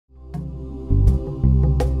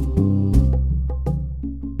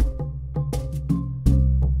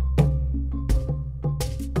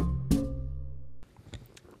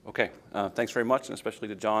Thanks very much, and especially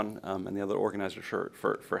to John and the other organizers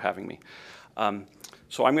for having me.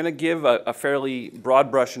 So I'm going to give a fairly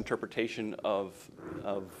broad brush interpretation of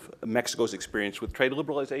Mexico's experience with trade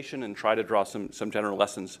liberalization and try to draw some general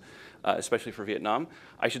lessons, especially for Vietnam.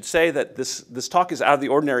 I should say that this talk is out of the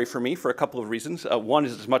ordinary for me for a couple of reasons. One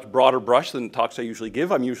is it's a much broader brush than talks I usually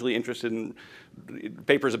give. I'm usually interested in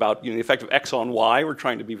papers about the effect of X on Y. We're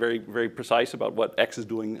trying to be very, very precise about what X is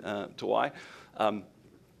doing to Y. And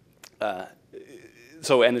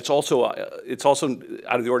it's also out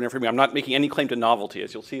of the ordinary for me. I'm not making any claim to novelty.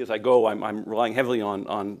 As you'll see as I go, I'm relying heavily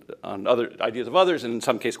on other ideas of others, and in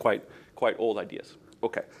some case quite old ideas.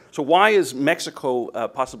 Okay, so why is Mexico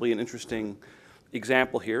possibly an interesting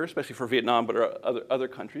example here, especially for Vietnam, but other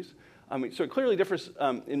countries? I mean, so it clearly differs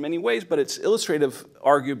in many ways, but it's illustrative,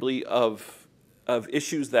 arguably, of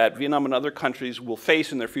issues that Vietnam and other countries will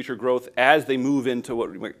face in their future growth as they move into what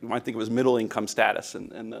we might think of as middle income status,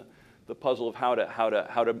 and the puzzle of how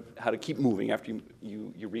to keep moving after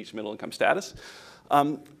you reach middle income status.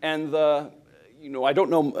 I don't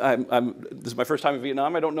know, this is my first time in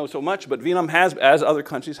Vietnam, I don't know so much, but Vietnam has, as other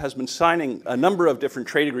countries, has been signing a number of different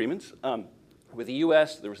trade agreements. With the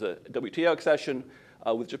US, there was a WTO accession.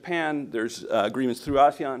 With Japan, there's agreements through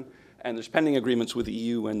ASEAN, and there's pending agreements with the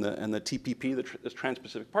EU and the TPP, the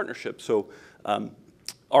Trans-Pacific Partnership. So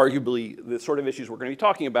arguably, the sort of issues we're going to be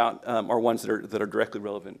talking about are ones that are directly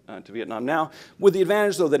relevant to Vietnam now, with the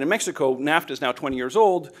advantage, though, that in Mexico, NAFTA is now 20 years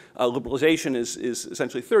old. Liberalization is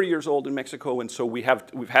essentially 30 years old in Mexico, and so we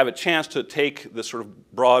have a chance to take this sort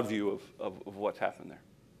of broad view of what's happened there.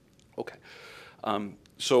 Okay.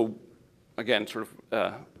 So again, sort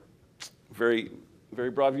of very, very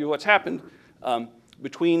broad view of what's happened.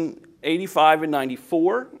 Between 85 and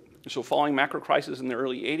 94, so following macro crisis in the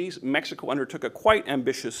early 80s, Mexico undertook a quite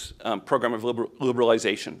ambitious program of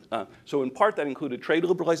liberalization. So in part that included trade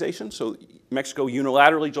liberalization. So Mexico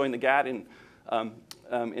unilaterally joined the GATT in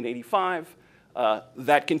 85.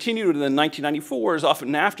 That continued in 1994.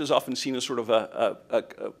 NAFTA is often seen as sort of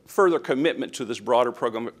a further commitment to this broader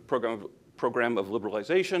program of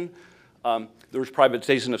liberalization. There was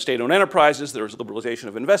privatization of state-owned enterprises, there was liberalization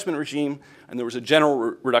of investment regime, and there was a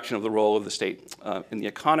general reduction of the role of the state in the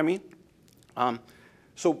economy.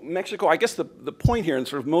 So Mexico, I guess the point here, and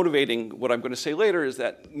sort of motivating what I'm going to say later, is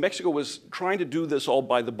that Mexico was trying to do this all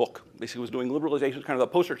by the book. Basically, was doing liberalization, kind of the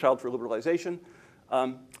poster child for liberalization.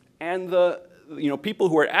 And the people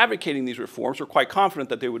who were advocating these reforms were quite confident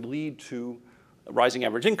that they would lead to rising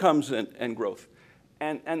average incomes and growth.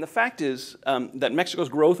 And the fact is that Mexico's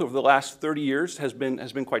growth over the last 30 years has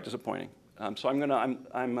been quite disappointing. So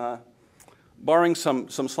I'm borrowing some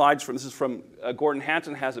slides from, this is from Gordon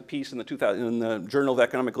Hanson has a piece in the Journal of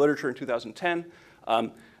Economic Literature in 2010.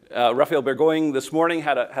 Raphael Verhoogen this morning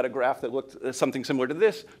had a graph that looked something similar to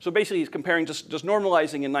this. So basically he's comparing just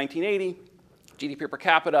normalizing in 1980, GDP per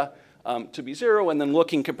capita to be 0, and then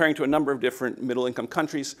comparing to a number of different middle income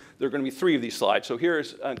countries. There are going to be 3 of these slides. So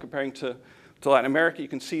here's comparing to Latin America. You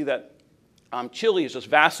can see that Chile has just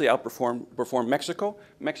vastly outperformed Mexico.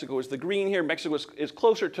 Mexico is the green here. Mexico is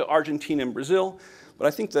closer to Argentina and Brazil. But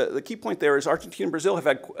I think the key point there is Argentina and Brazil have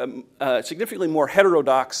had significantly more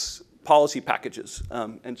heterodox policy packages.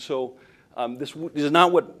 And so this is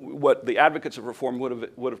not what the advocates of reform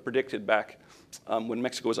would have predicted back when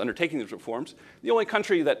Mexico was undertaking these reforms. The only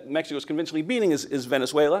country that Mexico is convincingly beating is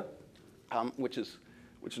Venezuela, which is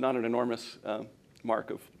not an enormous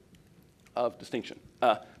mark of distinction.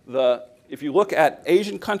 If you look at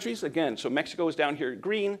Asian countries, again, so Mexico is down here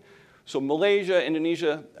green. So Malaysia,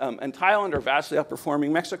 Indonesia, and Thailand are vastly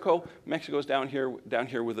outperforming Mexico. Mexico is down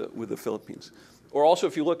here with the Philippines. Or also,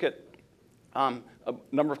 if you look at a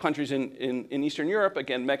number of countries in Eastern Europe,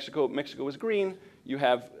 again, Mexico is green. You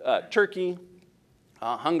have Turkey,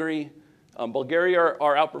 Hungary, Bulgaria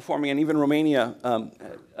are outperforming, and even Romania,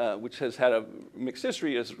 which has had a mixed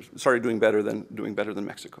history, has started doing better than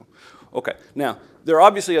Mexico. Okay, now there are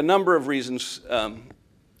obviously a number of reasons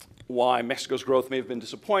why Mexico's growth may have been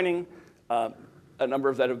disappointing. A number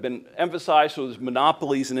of that have been emphasized. So there's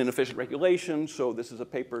monopolies and inefficient regulation. So this is a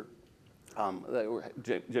paper that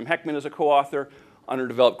Jim Heckman is a co-author.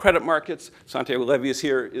 Underdeveloped credit markets. Santiago Levy is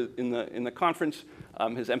here in the conference.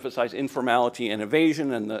 Has emphasized informality and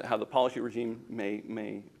evasion and how the policy regime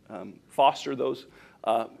may foster those.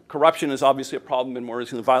 Corruption is obviously a problem, and more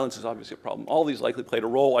recently, violence is obviously a problem. All these likely played a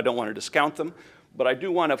role. I don't want to discount them, but I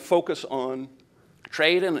do want to focus on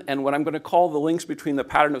trade and what I'm going to call the links between the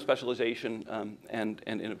pattern of specialization and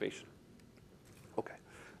innovation. Okay,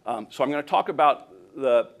 so I'm going to talk about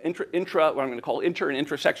the what I'm going to call inter and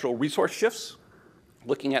intersectoral resource shifts,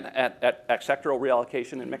 looking at sectoral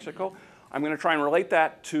reallocation in Mexico. I'm going to try and relate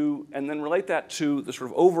that to, and then relate that to the sort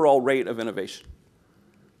of overall rate of innovation.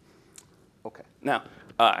 Okay, now,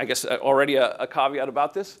 I guess already a caveat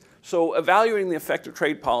about this. So evaluating the effect of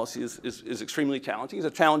trade policy is extremely challenging.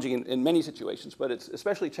 It's challenging in many situations, but it's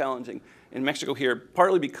especially challenging in Mexico here,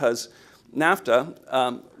 partly because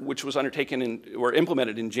NAFTA, which was undertaken or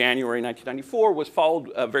implemented in January 1994, was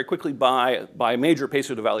followed very quickly by a major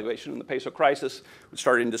peso devaluation. And the peso crisis, which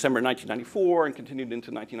started in December 1994 and continued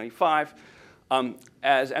into 1995.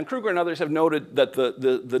 And Kruger and others have noted that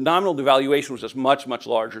the nominal devaluation was just much, much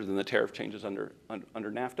larger than the tariff changes under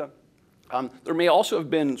NAFTA. There may also have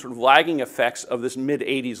been sort of lagging effects of this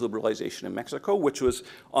mid-'80s liberalization in Mexico, which was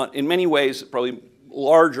in many ways probably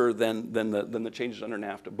larger than the changes under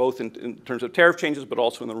NAFTA, both in terms of tariff changes, but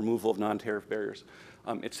also in the removal of non-tariff barriers,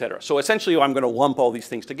 et cetera. So essentially, I'm going to lump all these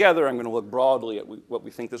things together. I'm going to look broadly at what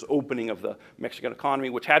we think this opening of the Mexican economy,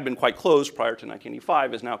 which had been quite closed prior to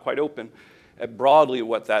 1985, is now quite open, at broadly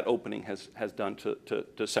what that opening has done to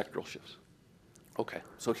sectoral shifts. Okay,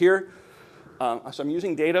 so here, so I'm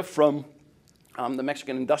using data from the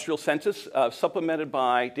Mexican Industrial Census, supplemented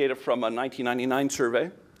by data from a 1999 survey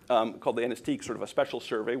called the NST, sort of a special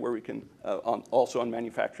survey where we can, also on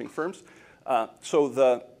manufacturing firms.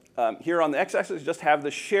 So here on the x-axis, you just have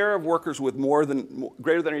the share of workers with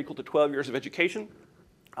greater than or equal to 12 years of education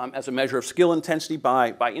as a measure of skill intensity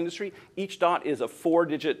by industry. Each dot is a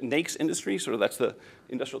 4-digit NAICS industry, so that's the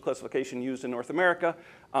industrial classification used in North America.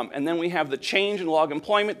 And then we have the change in log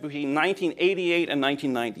employment between 1988 and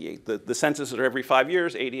 1998. The censuses are every 5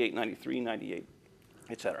 years, 88, 93, 98,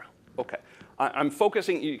 et cetera. Okay. I'm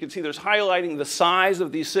focusing, you can see there's highlighting the size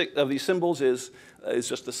of these symbols is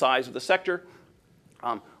just the size of the sector.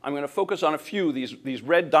 I'm going to focus on a few. These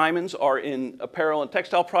red diamonds are in apparel and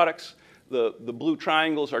textile products. The blue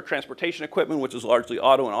triangles are transportation equipment, which is largely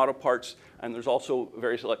auto and auto parts. And there's also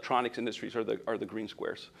various electronics industries are the green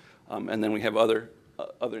squares. And then we have other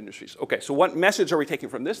industries. Okay, so what message are we taking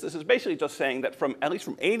from this? This is basically just saying that at least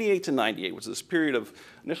from 88 to 98, which is this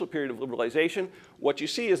initial period of liberalization, what you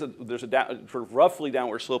see is that there's a sort of roughly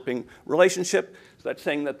downward sloping relationship. So that's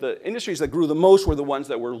saying that the industries that grew the most were the ones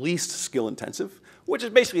that were least skill intensive, which is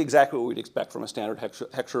basically exactly what we'd expect from a standard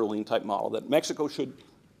Heckscher-Ohlin type model, that Mexico should,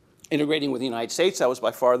 integrating with the United States, that was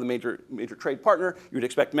by far the major trade partner. You would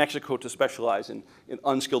expect Mexico to specialize in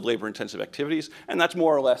unskilled labor-intensive activities, and that's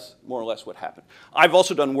more or less what happened. I've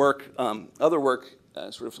also done other work,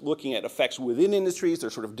 sort of looking at effects within industries.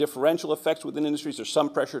 There's sort of differential effects within industries. There's some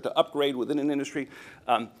pressure to upgrade within an industry,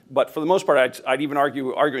 but for the most part, I'd even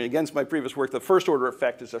arguing against my previous work, the first order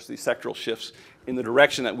effect is just these sectoral shifts in the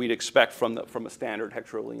direction that we'd expect from a standard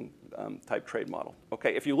Heckscher-Ohlin type trade model.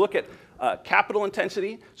 Okay, if you look at capital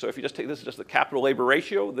intensity, so if you just take this is just the capital labor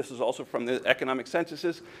ratio, this is also from the economic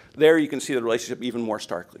censuses, there you can see the relationship even more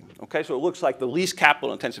starkly. Okay, so it looks like the least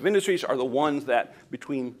capital intensive industries are the ones that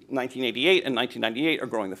between 1988 and 1998 are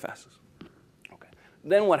growing the fastest. Okay,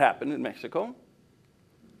 then what happened in Mexico?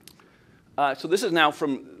 So this is now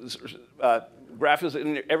from graph is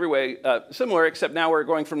in every way similar, except now we're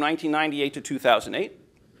going from 1998 to 2008.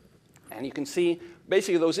 And you can see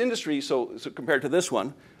basically those industries, so compared to this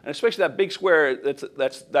one, and especially that big square,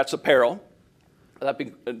 that's apparel, that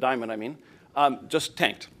big diamond, I mean, just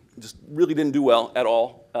tanked. Just really didn't do well at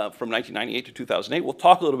all from 1998 to 2008. We'll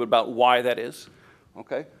talk a little bit about why that is,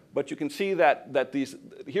 okay? But you can see that these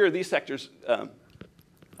sectors,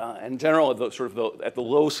 in general, at the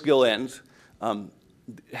low skill ends,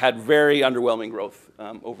 had very underwhelming growth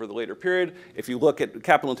over the later period. If you look at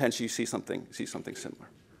capital intensity, you see something similar.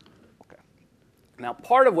 Okay. Now,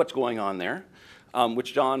 part of what's going on there,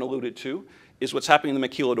 which John alluded to, is what's happening in the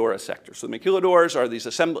maquiladora sector. So the maquiladoras are these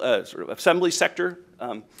sort of assembly sector.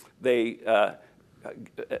 They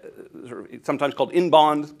sort of sometimes called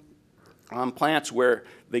in-bond plants where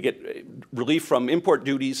they get relief from import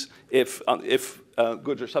duties if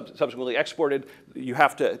goods are subsequently exported. You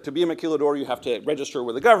have to be a maquiladora, you have to register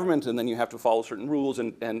with the government, and then you have to follow certain rules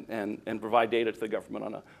and provide data to the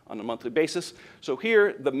government on a monthly basis. So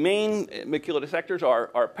here, the main maquiladora sectors are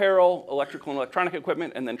apparel, electrical and electronic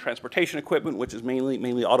equipment, and then transportation equipment, which is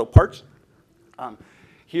mainly auto parts.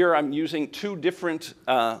 Here I'm using two different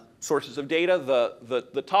sources of data.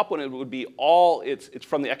 The top one would be it's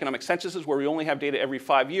from the economic censuses where we only have data every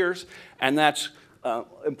 5 years, and that's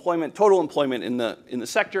total employment in the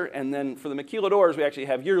sector. And then for the maquiladoras, we actually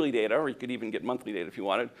have yearly data, or you could even get monthly data if you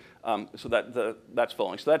wanted. So that's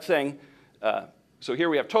following. So that's saying, so here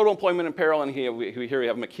we have total employment in apparel, and here we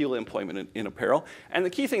have maquila employment in apparel. And the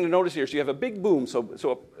key thing to notice here is you have a big boom. So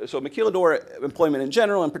maquiladora employment in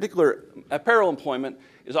general, in particular apparel employment,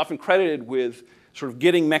 is often credited with sort of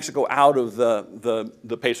getting Mexico out of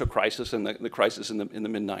the peso crisis and the crisis in the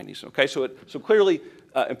mid-90s. Okay, so clearly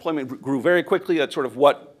employment grew very quickly. That's sort of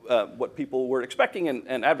what people were expecting,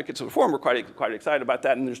 and advocates of reform were quite excited about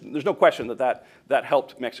that. And there's no question that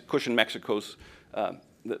helped cushion Mexico's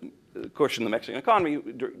cushion the Mexican economy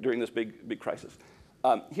during this big crisis.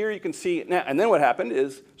 Here you can see now, and then what happened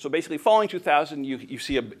is, so basically following 2000, you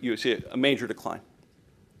see a major decline.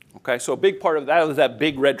 Okay, so a big part of that was that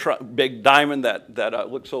big big diamond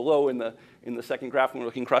that looked so low in the second graph when we're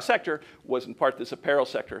looking cross-sector, was in part this apparel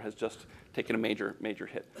sector has just taken a major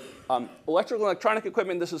hit. Electrical and electronic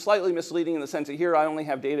equipment, this is slightly misleading in the sense that here I only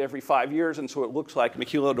have data every 5 years, and so it looks like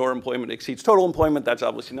maquiladora employment exceeds total employment. That's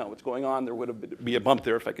obviously not what's going on. There would be a bump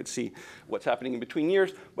there if I could see what's happening in between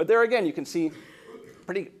years. But there again, you can see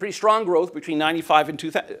pretty strong growth between 95 and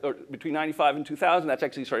 2000. That's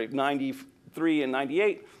actually 93 and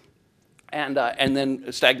 98. And then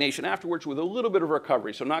stagnation afterwards with a little bit of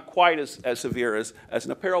recovery. So not quite as severe as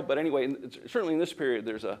an apparel, but anyway, certainly in this period,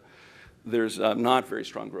 there's not very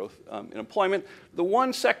strong growth in employment. The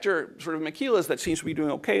one sector, sort of maquilas, that seems to be doing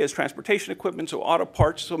okay is transportation equipment, so auto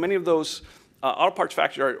parts. So many of those auto parts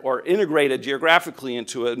factories are integrated geographically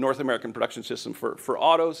into a North American production system for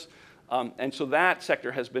autos. And so that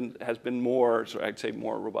sector has been more, so I'd say,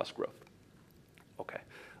 more robust growth. Okay.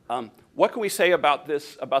 What can we say about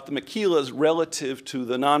this, about the maquilas relative to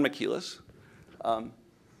the non-maquilas?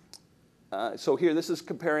 So here, this is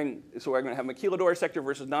comparing, so we're going to have maquiladora sector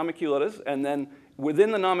versus non-maquiladas, and then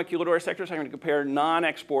within the non-maquiladora sectors, I'm going to compare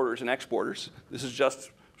non-exporters and exporters. This is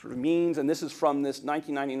just sort of means, and this is from this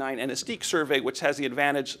 1999 NSDEEC survey, which has the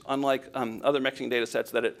advantage, unlike other Mexican data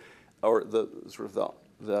sets, that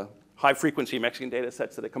the high-frequency Mexican data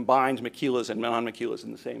sets, that it combines maquilas and non-maquilas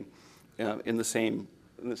in the same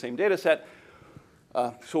data set.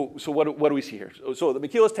 So what do we see here? So the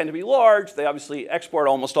maquilas tend to be large. They obviously export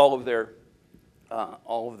almost all of their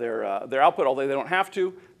output, although they don't have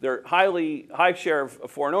to. They're high share of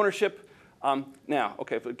foreign ownership. Now,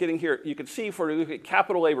 okay, but getting here, you can see for the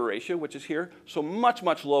capital labor ratio, which is here, so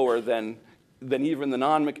much lower than even the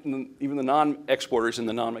non-exporters in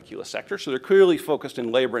the non-maquila sector. So they're clearly focused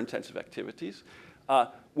in labor-intensive activities.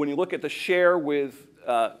 When you look at the share with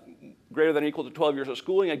greater than or equal to 12 years of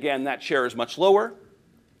schooling, again, that share is much lower.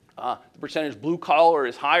 The percentage blue collar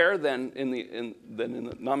is higher than in the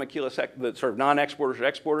non-maquila sector, the sort of non-exporters or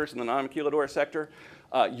exporters in the non-maquiladora sector.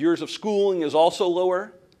 Years of schooling is also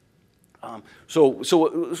lower. So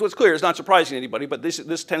it's clear, it's not surprising to anybody, but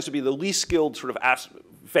this tends to be the least skilled sort of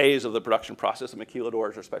phase of the production process that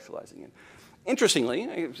maquiladoras are specializing in. Interestingly,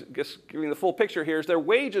 I guess giving the full picture here, is their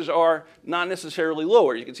wages are not necessarily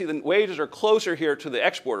lower. You can see the wages are closer here to the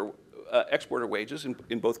exporter wages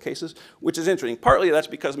in both cases, which is interesting. Partly that's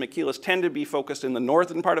because maquilas tend to be focused in the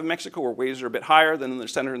northern part of Mexico, where wages are a bit higher than in the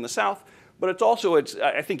center and the south. But it's also,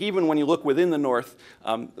 I think even when you look within the north,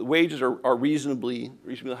 wages are reasonably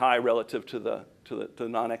high relative to the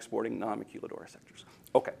non-exporting, non-maquiladora sectors.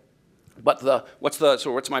 Okay, but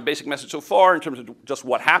what's my basic message so far in terms of just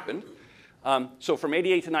what happened? So from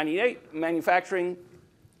 88 to 98, manufacturing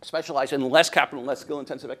specialized in less capital and less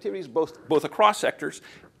skill-intensive activities, both across sectors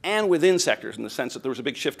and within sectors, in the sense that there was a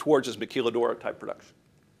big shift towards this maquiladora type production.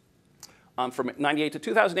 From 98 to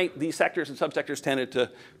 2008, these sectors and subsectors tended to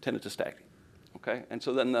stagnate. Okay, and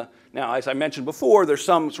so then now, as I mentioned before, there's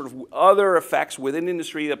some sort of other effects within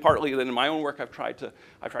industry that partly in my own work I've tried to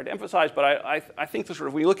emphasize. But I think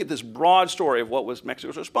when you look at this broad story of what was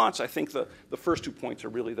Mexico's response, I think the first 2 points are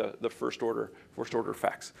really the first order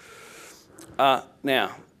facts.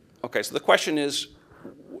 Now, okay, so the question is,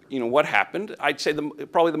 what happened? I'd say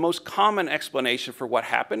probably the most common explanation for what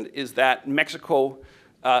happened is that Mexico,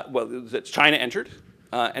 that China entered,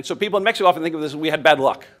 and so people in Mexico often think of this as we had bad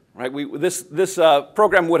luck. Right? This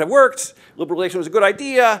program would have worked. Liberalization was a good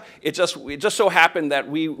idea. It just so happened that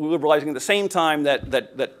we were liberalizing at the same time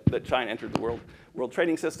that China entered the world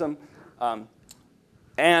trading system.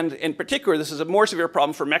 And in particular, this is a more severe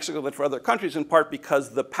problem for Mexico than for other countries, in part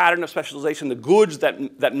because the pattern of specialization, the goods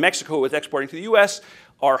that Mexico is exporting to the US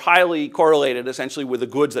are highly correlated essentially with the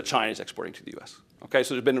goods that China is exporting to the US. Okay,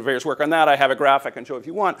 so there's been various work on that. I have a graph I can show if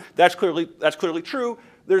you want. That's clearly true.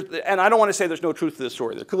 And I don't want to say there's no truth to this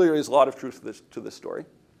story. There clearly is a lot of truth to this story.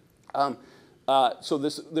 So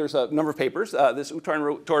there's a number of papers. This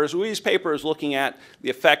Torres-Ruiz paper is looking at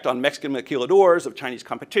the effect on Mexican maquiladoras of Chinese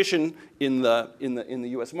competition in the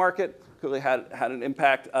U.S. market. Clearly had an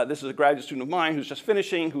impact. This is a graduate student of mine who's just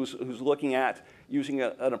finishing, who's looking at using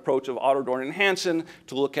an approach of Otto, Dorn, and Hansen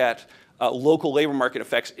to look at local labor market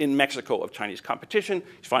effects in Mexico of Chinese competition.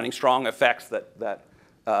 He's finding strong effects that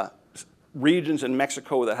regions in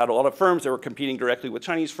Mexico that had a lot of firms that were competing directly with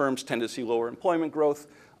Chinese firms tend to see lower employment growth.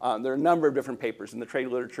 There are a number of different papers in the trade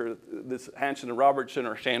literature. This Hansen and Robertson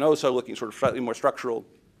or Shayanosa looking sort of slightly more structural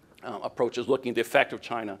approaches, looking at the effect of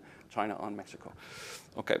China on Mexico.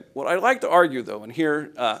 Okay, what I'd like to argue, though, and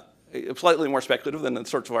here it's slightly more speculative than the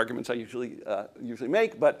sorts of arguments I usually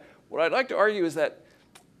make, but what I'd like to argue is that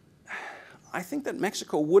I think that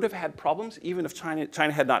Mexico would have had problems even if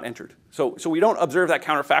China had not entered. So we don't observe that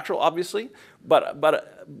counterfactual, obviously, but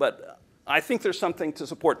I think there's something to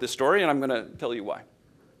support this story, and I'm going to tell you why.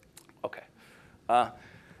 Okay.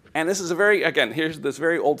 And this is again, here's this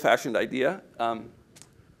very old-fashioned idea,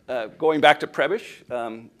 going back to Prebisch,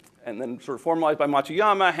 and then sort of formalized by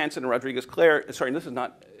Matsuyama, Hansen and Rodriguez-Clare, sorry, this is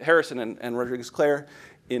not Harrison and Rodriguez-Clare,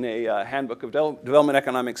 in a Handbook of Development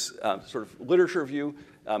Economics sort of literature review,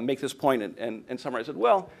 make this point and summarize it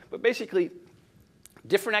well. But basically,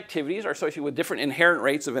 different activities are associated with different inherent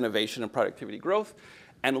rates of innovation and productivity growth.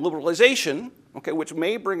 And liberalization, okay, which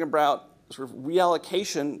may bring about sort of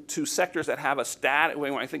reallocation to sectors that have a static,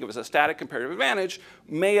 when I think of as a static comparative advantage,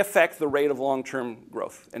 may affect the rate of long-term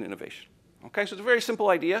growth and innovation. Okay, so it's a very simple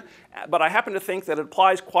idea, but I happen to think that it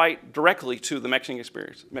applies quite directly to the Mexican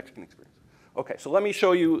experience. Okay, so let me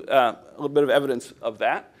show you a little bit of evidence of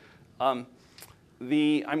that. I'm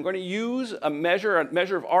going to use a measure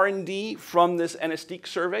of R&D from this NSTIC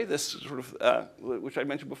survey, this sort of, which I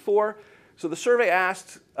mentioned before. So the survey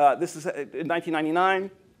asked, this is in 1999,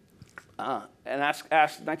 and asked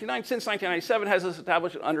 1999, since 1997 has this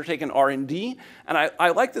established and undertaken R&D. And I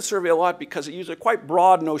like this survey a lot because it uses a quite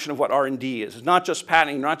broad notion of what R&D is. It's not just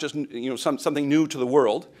patenting, not just something new to the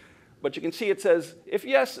world. But you can see it says, if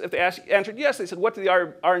yes, if they answered yes, they said, what do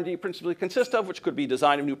the R&D principally consist of, which could be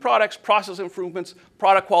design of new products, process improvements,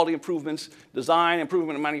 product quality improvements, design,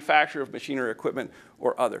 improvement of manufacture of machinery or equipment,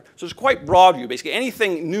 or other. So it's a quite broad view. Basically,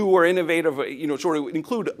 anything new or innovative, sort of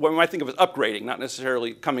include what we might think of as upgrading, not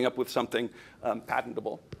necessarily coming up with something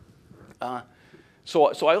patentable.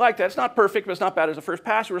 So I like that. It's not perfect, but it's not bad as a first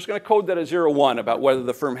pass. We're just going to code that as 0-1 about whether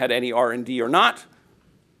the firm had any R&D or not.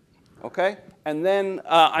 Okay? And then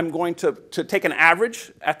I'm going to take an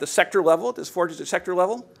average at the sector level, at this 4-digit sector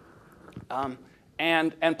level,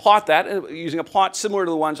 and plot that using a plot similar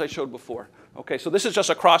to the ones I showed before. Okay, so this is just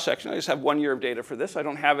a cross-section. I just have 1 year of data for this. I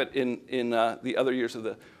don't have it in the other years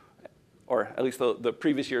of or at least the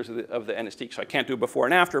previous years of the NSTIC, so I can't do before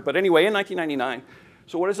and after. But anyway, in 1999,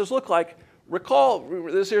 so what does this look like? Recall,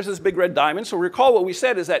 here's this big red diamond. So recall what we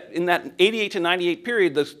said is that in that 88 to 98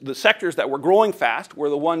 period, the sectors that were growing fast were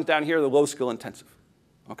the ones down here, the low skill intensive,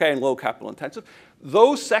 okay, and low capital intensive.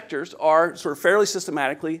 Those sectors are sort of fairly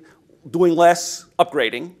systematically doing less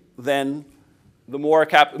upgrading than the more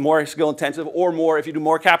skill intensive, or more, if you do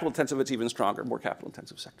more capital intensive, it's even stronger, more capital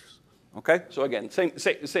intensive sectors. Okay, so again, same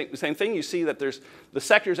thing. You see that there's the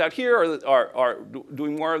sectors out here are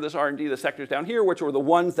doing more of this R&D. The sectors down here, which were the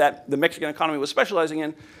ones that the Mexican economy was specializing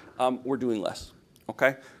in, were doing less.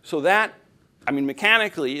 Okay, so that, I mean,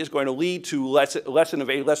 mechanically is going to lead to less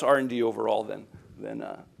innovation, less R&D overall than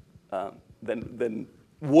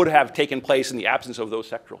would have taken place in the absence of those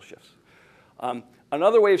sectoral shifts.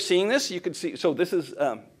 Another way of seeing this, you could see. So this is.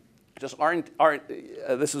 This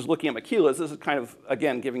is looking at maquilas. This is kind of,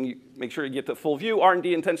 again, make sure you get the full view,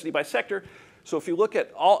 R&D intensity by sector. So if you look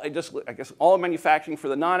at all manufacturing for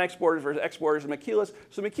the non-exporters versus exporters and maquilas,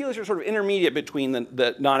 so maquilas are sort of intermediate between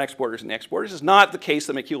the non-exporters and the exporters. It's not the case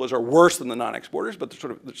that maquilas are worse than the non-exporters, but they're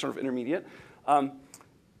sort of intermediate.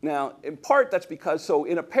 Now, in part, that's because, so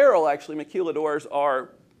in apparel, actually, maquiladors are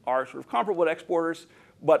sort of comparable to exporters.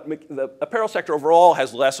 But the apparel sector overall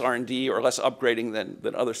has less R&D or less upgrading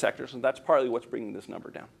than other sectors, and that's partly what's bringing this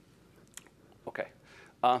number down. Okay,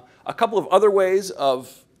 a couple of other ways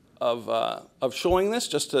of showing this,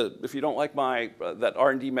 just to, if you don't like that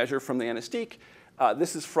R&D measure from the NSTIC,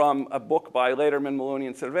 this is from a book by Lederman, Maloney,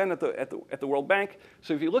 and Serven at the World Bank.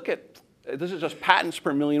 So if you look at, this is just patents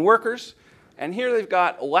per million workers, and here they've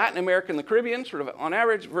got Latin America and the Caribbean, sort of on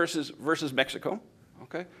average, versus Mexico.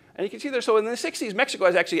 Okay. And you can see there, so in the 60s, Mexico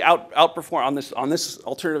has actually outperformed on this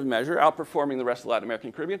alternative measure, outperforming the rest of Latin America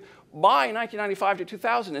and Caribbean. By 1995 to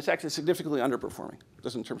 2000, it's actually significantly underperforming,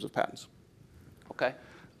 just in terms of patents. Okay,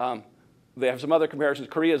 they have some other comparisons.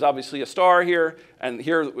 Korea is obviously a star here, and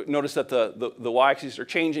here notice that the y-axes are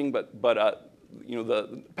changing, but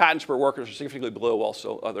the patents per workers are significantly below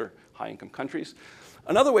also other high-income countries.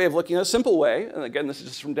 Another way of looking at a simple way, and again, this is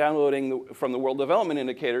just from downloading from the World Development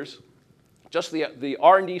Indicators. Just the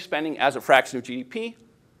R&D spending as a fraction of GDP.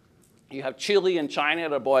 You have Chile and China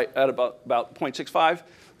at about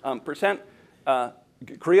 0.65%.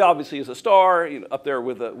 Korea obviously is a star, up there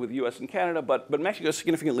with US and Canada, but Mexico is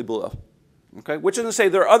significantly below. Okay, which is to say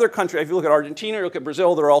there are other countries. If you look at Argentina, you look at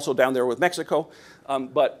Brazil, they're also down there with Mexico,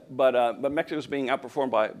 but Mexico is being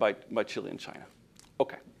outperformed by Chile and China.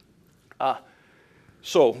 Okay,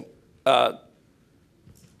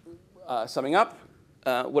 summing up,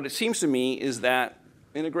 what it seems to me is that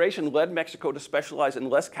integration led Mexico to specialize in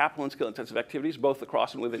less capital and skill-intensive activities, both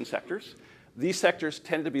across and within sectors. These sectors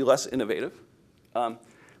tend to be less innovative.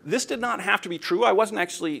 This did not have to be true. I wasn't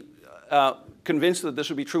actually convinced that this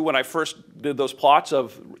would be true when I first did those plots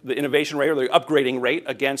of the innovation rate or the upgrading rate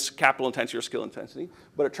against capital intensity or skill intensity,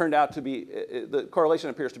 but it turned out to be, the correlation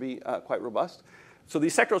appears to be quite robust. So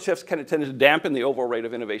these sectoral shifts kind of tended to dampen the overall rate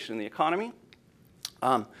of innovation in the economy.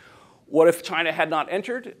 What if China had not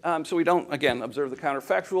entered? So we don't, again, observe the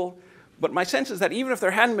counterfactual. But my sense is that even if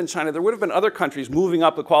there hadn't been China, there would have been other countries moving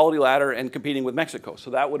up the quality ladder and competing with Mexico.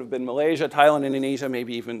 So that would have been Malaysia, Thailand, Indonesia,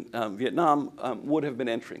 maybe even Vietnam would have been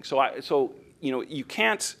entering. So you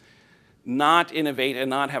can't not innovate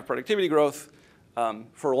and not have productivity growth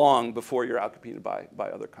for long before you're outcompeted by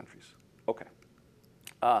other countries. Okay.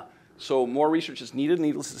 So more research is needed.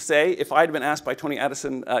 Needless to say, if I'd been asked by Tony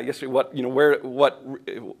Addison yesterday what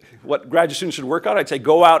graduate students should work on, I'd say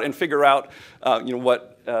go out and figure out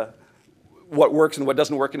what works and what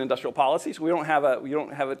doesn't work in industrial policy. So we don't have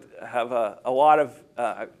a lot of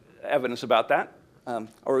evidence about that,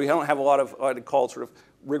 or we don't have a lot of what I'd call sort of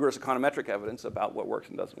rigorous econometric evidence about what works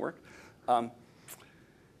and doesn't work.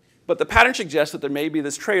 But the pattern suggests that there may be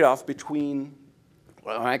this trade-off between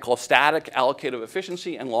what I call static allocative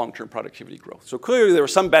efficiency and long-term productivity growth. So clearly there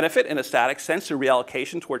was some benefit in a static sense to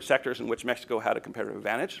reallocation towards sectors in which Mexico had a competitive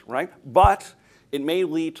advantage, right? But it may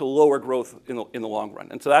lead to lower growth in the long run.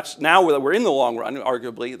 And so that's now that we're in the long run,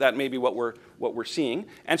 arguably, that may be what we're seeing.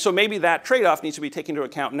 And so maybe that trade-off needs to be taken into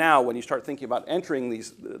account now when you start thinking about entering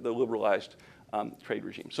the liberalized trade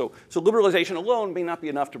regime. So liberalization alone may not be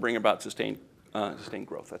enough to bring about sustained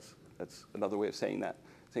growth. That's another way of saying that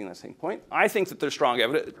same point. I think that there's strong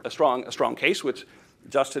evidence, a strong case, which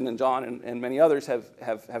Justin and John and many others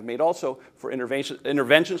have made also for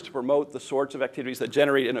interventions to promote the sorts of activities that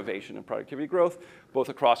generate innovation and productivity growth, both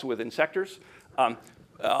across and within sectors.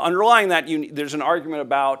 Underlying that, there's an argument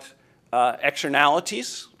about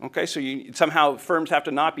externalities. Okay, so somehow firms have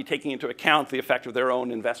to not be taking into account the effect of their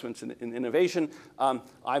own investments in innovation.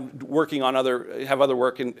 I'm working on have other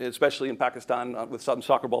work, especially in Pakistan, with some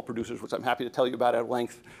soccer ball producers, which I'm happy to tell you about at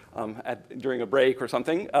length during a break or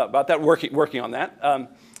something about that. Working on that.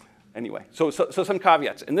 Anyway, so some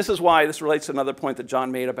caveats, and this is why this relates to another point that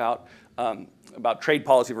John made about trade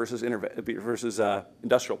policy versus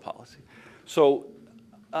industrial policy. So.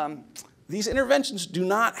 These interventions do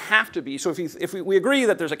not have to be, so if we agree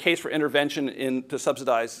that there's a case for intervention to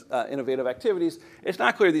subsidize innovative activities, it's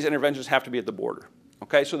not clear these interventions have to be at the border.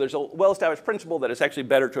 Okay, so there's a well-established principle that it's actually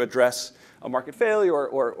better to address a market failure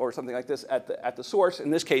or something like this at the source.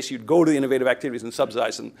 In this case, you'd go to the innovative activities and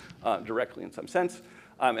subsidize them directly in some sense.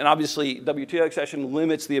 And obviously, WTO accession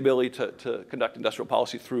limits the ability to conduct industrial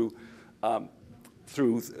policy through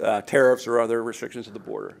tariffs or other restrictions at the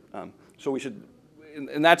border. So we should.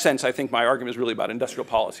 In that sense, I think my argument is really about industrial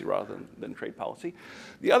policy rather than trade policy.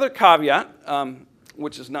 The other caveat,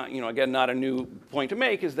 which is not, again, not a new point to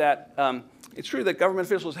make, is that it's true that government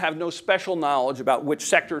officials have no special knowledge about which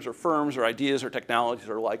sectors or firms or ideas or technologies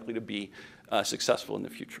are likely to be successful in the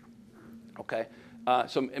future. Okay,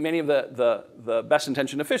 so many of the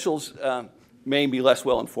best-intentioned officials may be less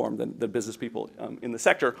well-informed than the business people in the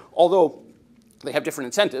sector, although they have different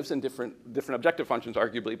incentives and different objective functions,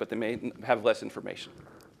 arguably, but they may have less information.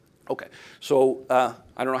 Okay, so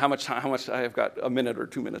I don't know how much I have got, a minute or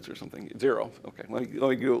 2 minutes or something. 0. Okay, let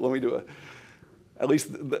me do at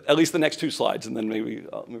least the next 2 slides, and then maybe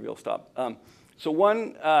I'll stop. So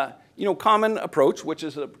one common approach, which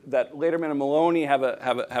is that Lederman and Maloney have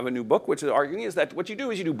a new book, which is arguing is that what you do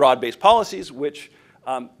is you do broad-based policies, which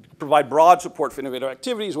provide broad support for innovative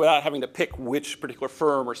activities without having to pick which particular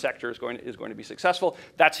firm or sector is going to be successful.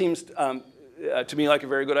 That seems to me like a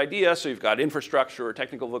very good idea. So you've got infrastructure or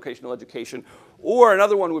technical vocational education. Or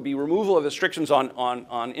another one would be removal of restrictions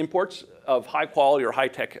on imports of high quality or high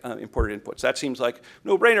tech imported inputs. That seems like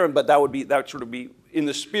no-brainer, but that would sort of be in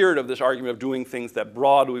the spirit of this argument of doing things that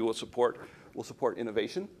broadly will support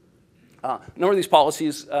innovation. A number of these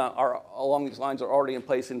policies along these lines are already in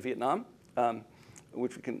place in Vietnam.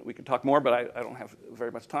 Which we can talk more, but I don't have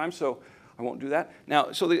very much time, so I won't do that.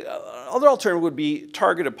 Now, so the other alternative would be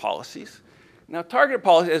targeted policies. Now, targeted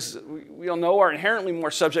policies, as we all know, are inherently more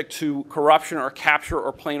subject to corruption or capture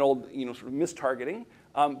or plain old, sort of mistargeting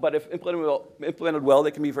But if implemented well,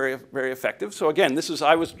 they can be very, very effective. So again,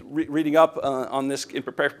 I was reading up on this in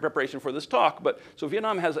preparation for this talk. But so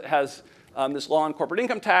Vietnam has this law on corporate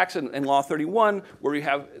income tax and Law 31, where we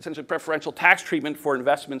have essentially preferential tax treatment for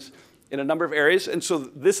investments in a number of areas. And so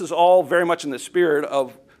this is all very much in the spirit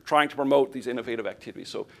of trying to promote these innovative activities.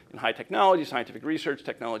 So in high technology, scientific research,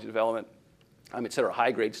 technology development, et cetera,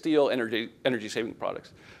 high-grade steel, energy-saving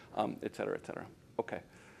products, et cetera, et cetera. Okay.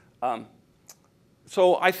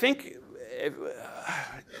 So I think,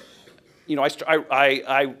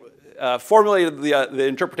 I formulated the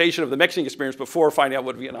interpretation of the Mexican experience before finding out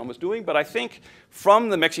what Vietnam was doing. But I think from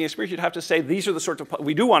the Mexican experience, you'd have to say these are the sorts of,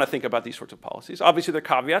 we do want to think about these sorts of policies. Obviously, there are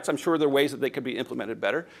caveats. I'm sure there are ways that they could be implemented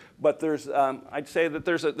better. But there's, I'd say that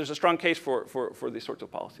there's a strong case for these sorts of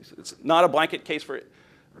policies. It's not a blanket case for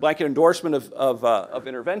blanket endorsement of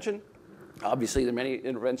intervention. Obviously, there are many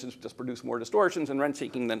interventions that just produce more distortions and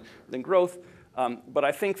rent-seeking than growth. But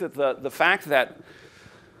I think that the fact that,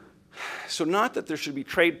 so not that there should be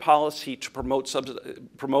trade policy to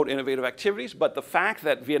promote innovative activities, but the fact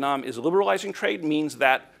that Vietnam is liberalizing trade means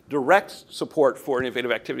that direct support for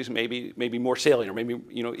innovative activities may be more salient, or maybe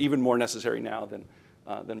even more necessary now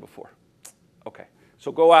than before. Okay, so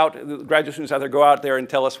go out, the graduate students out there, go out there and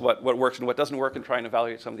tell us what works and what doesn't work, and try and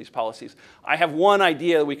evaluate some of these policies. I have one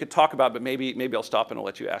idea that we could talk about, but maybe I'll stop and I'll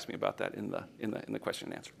let you ask me about that in the question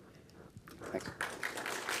and answer. Thanks.